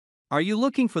Are you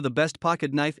looking for the best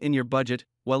pocket knife in your budget?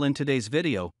 Well, in today's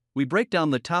video, we break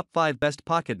down the top 5 best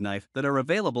pocket knife that are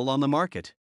available on the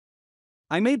market.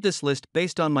 I made this list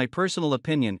based on my personal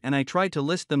opinion, and I tried to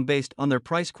list them based on their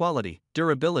price, quality,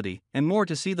 durability, and more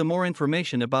to see the more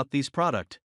information about these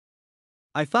products.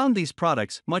 I found these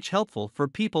products much helpful for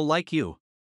people like you.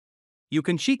 You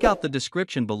can check out the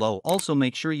description below. Also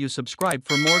make sure you subscribe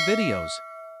for more videos.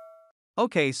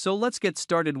 Okay, so let's get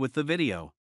started with the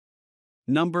video.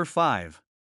 Number 5.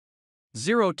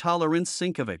 Zero Tolerance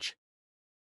Sinkevich.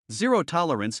 Zero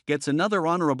Tolerance gets another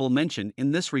honorable mention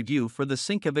in this review for the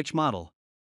Sinkevich model.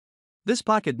 This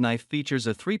pocket knife features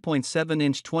a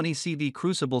 3.7-inch 20CV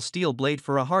crucible steel blade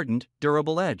for a hardened,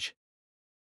 durable edge.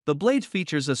 The blade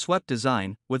features a swept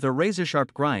design with a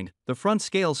razor-sharp grind. The front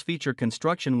scales feature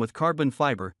construction with carbon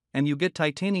fiber, and you get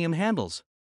titanium handles.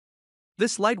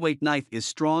 This lightweight knife is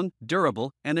strong,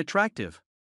 durable, and attractive.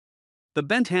 The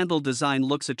bent handle design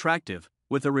looks attractive,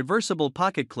 with a reversible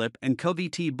pocket clip and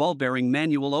CVT ball-bearing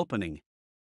manual opening.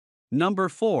 Number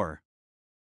 4.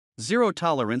 Zero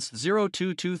Tolerance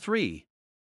 0223.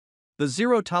 The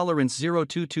Zero Tolerance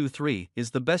 0223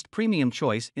 is the best premium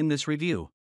choice in this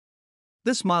review.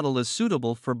 This model is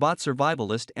suitable for both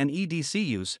survivalist and EDC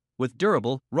use, with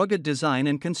durable, rugged design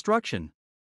and construction.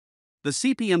 The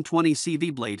CPM20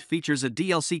 CV blade features a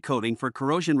DLC coating for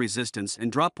corrosion resistance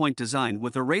and drop point design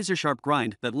with a razor-sharp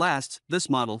grind that lasts. This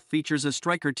model features a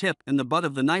striker tip in the butt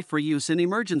of the knife for use in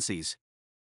emergencies.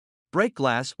 Break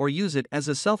glass or use it as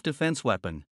a self-defense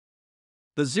weapon.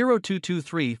 The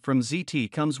 0223 from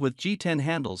ZT comes with G10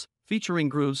 handles, featuring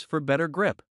grooves for better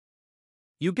grip.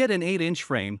 You get an 8-inch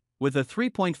frame, with a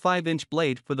 3.5-inch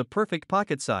blade for the perfect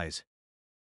pocket size.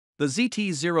 The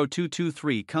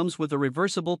ZT0223 comes with a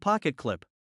reversible pocket clip.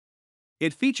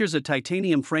 It features a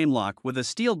titanium frame lock with a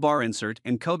steel bar insert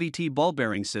and CVT ball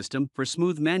bearing system for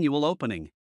smooth manual opening.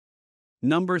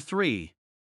 Number 3.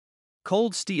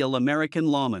 Cold Steel American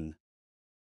Lawman.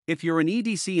 If you're an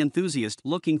EDC enthusiast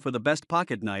looking for the best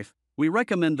pocket knife, we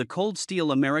recommend the Cold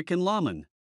Steel American Lawman.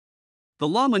 The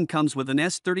Lawman comes with an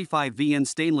S35VN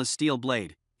stainless steel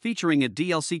blade, featuring a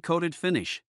DLC-coated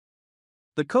finish.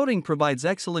 The coating provides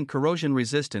excellent corrosion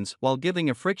resistance while giving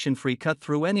a friction-free cut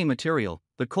through any material.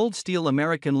 The Cold Steel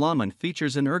American Lawman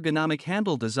features an ergonomic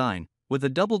handle design, with a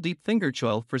double-deep finger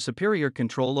choil for superior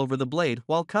control over the blade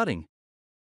while cutting.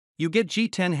 You get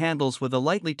G10 handles with a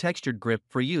lightly textured grip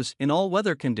for use in all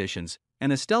weather conditions,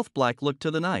 and a stealth black look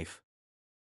to the knife.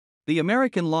 The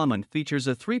American Lawman features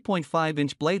a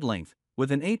 3.5-inch blade length,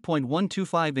 with an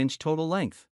 8.125-inch total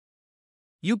length.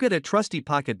 You get a trusty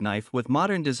pocket knife with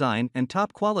modern design and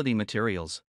top-quality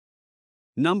materials.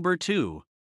 Number 2.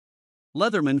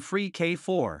 Leatherman Free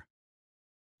K4.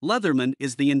 Leatherman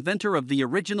is the inventor of the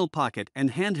original pocket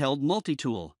and handheld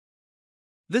multi-tool.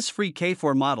 This Free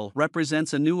K4 model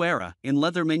represents a new era in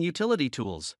Leatherman utility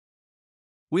tools.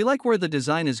 We like where the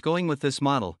design is going with this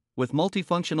model. With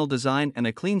multifunctional design and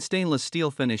a clean stainless steel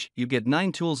finish, you get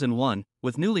 9 tools in one,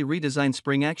 with newly redesigned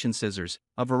spring action scissors,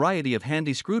 a variety of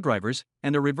handy screwdrivers,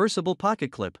 and a reversible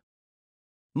pocket clip.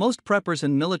 Most preppers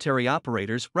and military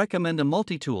operators recommend a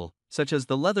multi-tool, such as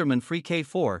the Leatherman Free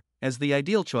K4, as the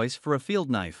ideal choice for a field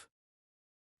knife.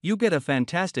 You get a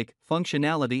fantastic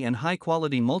functionality and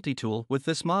high-quality multi-tool with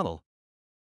this model.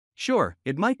 Sure,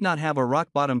 it might not have a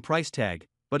rock-bottom price tag,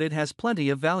 but it has plenty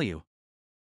of value.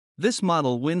 This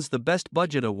model wins the Best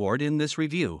Budget Award in this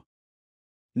review.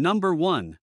 Number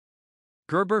 1.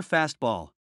 Gerber Fastball.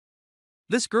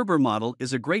 This Gerber model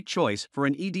is a great choice for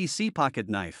an EDC pocket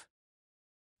knife.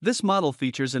 This model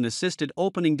features an assisted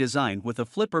opening design with a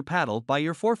flipper paddle by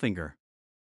your forefinger.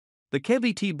 The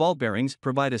CVT ball bearings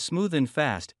provide a smooth and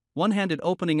fast, one-handed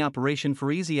opening operation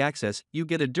for easy access. You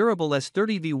get a durable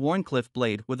S30V Wharncliffe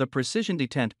blade with a precision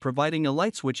detent providing a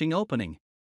light switching opening.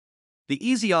 The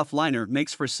Easy Off liner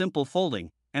makes for simple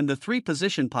folding, and the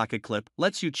 3-position pocket clip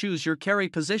lets you choose your carry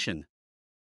position.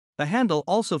 The handle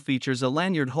also features a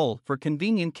lanyard hole for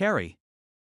convenient carry.